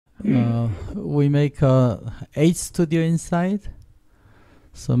We make iStudio inside.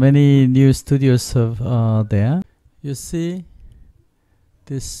 So many new studios are there. You see,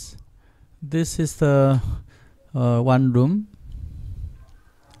 this is the one room.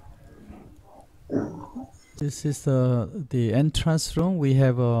 This is the entrance room. We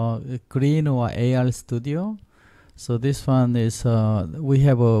have a green or AR studio. So this one is we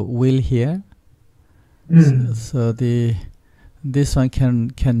have a wheel here. So this one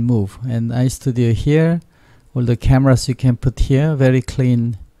can move. And iStudio here, all the cameras you can put here, very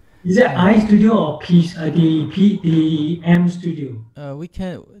clean. Is it iStudio or the M Studio? We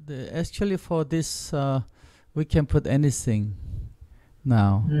can actually for this we can put anything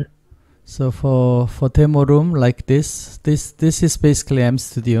now. So for demo room like this is basically M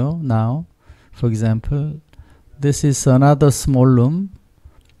Studio now. For example, this is another small room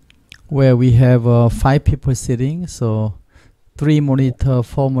where we have 5 people sitting. So 3 monitor,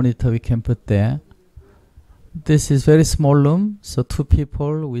 4 monitor we can put there. This is very small room, so 2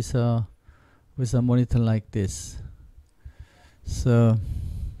 people with a monitor like this. So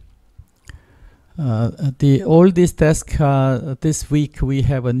all these desks this week we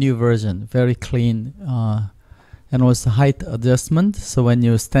have a new version, very clean, and also height adjustment. So when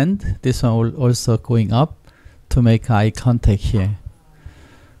you stand, this one will also going up to make eye contact here,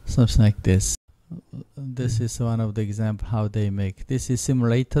 something like this. This is one of the example how they make. This is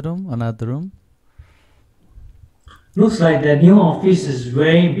simulator room, another room. Looks like the new office is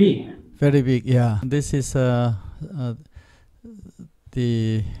very big. Very big, yeah. This is the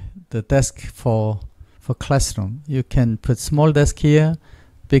desk for classroom. You can put small desk here,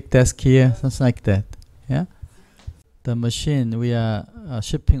 big desk here, something like that. Yeah. The machine we are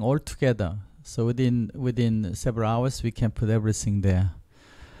shipping all together. So within several hours we can put everything there.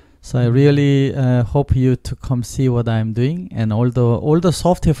 So I really hope you to come see what I'm doing, and all the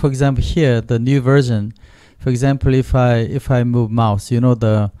software. For example, here the new version. For example, if I move mouse, you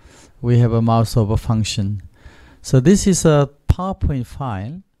know we have a mouse over function. So this is a PowerPoint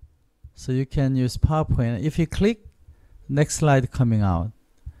file. So you can use PowerPoint. If you click, next slide coming out.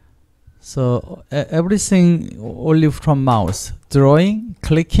 So everything only from mouse. Drawing,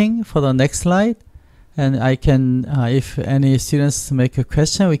 clicking for the next slide. And I can, if any students make a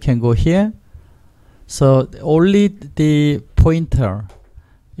question, we can go here. So only the pointer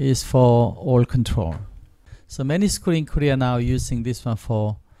is for all control. So many schools in Korea now using this one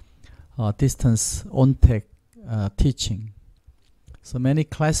for distance on-tech teaching. So many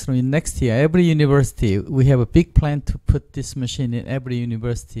classrooms in next year, every university, we have a big plan to put this machine in every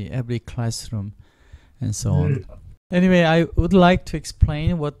university, every classroom, and so on. Anyway, I would like to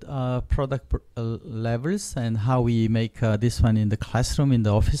explain what product levels and how we make this one in the classroom, in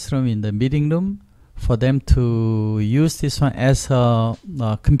the office room, in the meeting room, for them to use this one as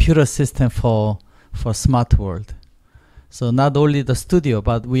a computer system for smart world. So not only the studio,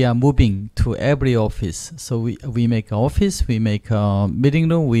 but we are moving to every office. So we make an office, we make a meeting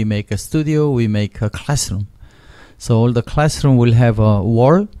room, we make a studio, we make a classroom. So all the classroom will have a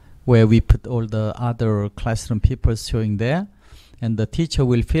wall where we put all the other classroom people showing there, and the teacher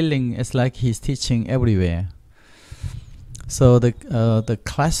will feeling it's like he's teaching everywhere. So the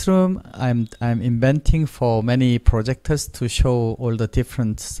classroom I'm inventing for many projectors to show all the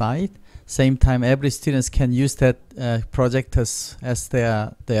different sides. Same time, every students can use that projectors as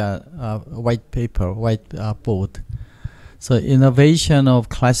their white paper, white board. So innovation of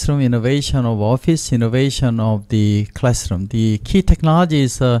classroom, innovation of office, innovation of the classroom. The key technology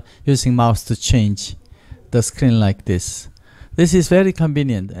is using mouse to change the screen like this. This is very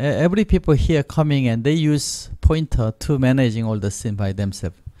convenient. Every people here coming and they use pointer to managing all the scene by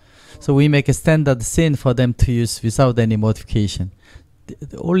themselves. So we make a standard scene for them to use without any modification.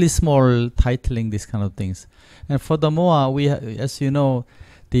 Only small titling, this kind of things. And furthermore, as you know,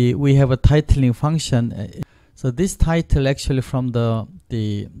 we have a titling function. So this title actually from the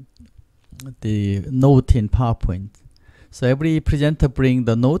note in PowerPoint. So every presenter bring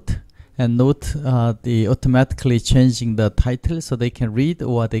the note, and note the automatically changing the title so they can read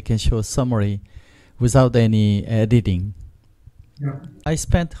or they can show a summary without any editing. Yeah. I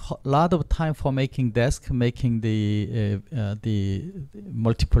spent a lot of time for making desk, making the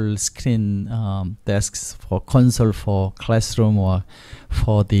multiple screen desks for console, for classroom, or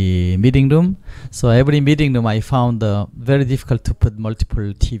for the meeting room. So every meeting room I found very difficult to put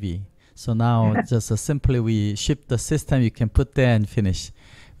multiple TV. So now just simply we ship the system, you can put there and finish.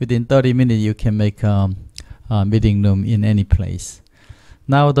 Within 30 minutes you can make a meeting room in any place.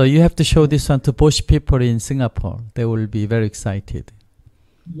 Now though, you have to show this one to Bosch people in Singapore. They will be very excited.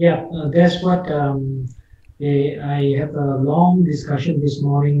 Yeah, that's what I have a long discussion this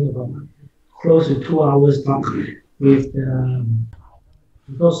morning about close to 2 hours talk with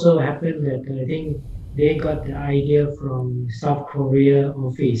it also happened that I think they got the idea from South Korea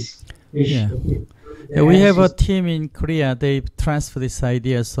office, which Yeah. Yeah, we have a team in Korea. They transfer this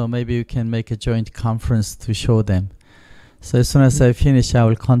idea, so maybe we can make a joint conference to show them. So as soon as I finish, I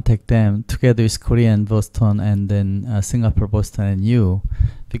will contact them together with Korea and Boston, and then Singapore, Boston, and you,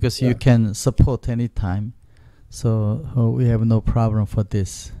 because you can support anytime. So we have no problem for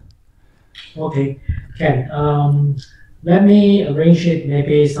this. Okay, Ken. Let me arrange it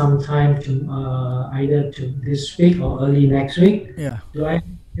maybe sometime to either to this week or early next week. Yeah.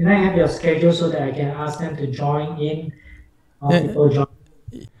 Can I have your schedule so that I can ask them to join in? Yeah. People join.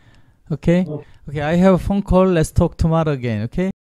 Okay. Okay. I have a phone call. Let's talk tomorrow again. Okay.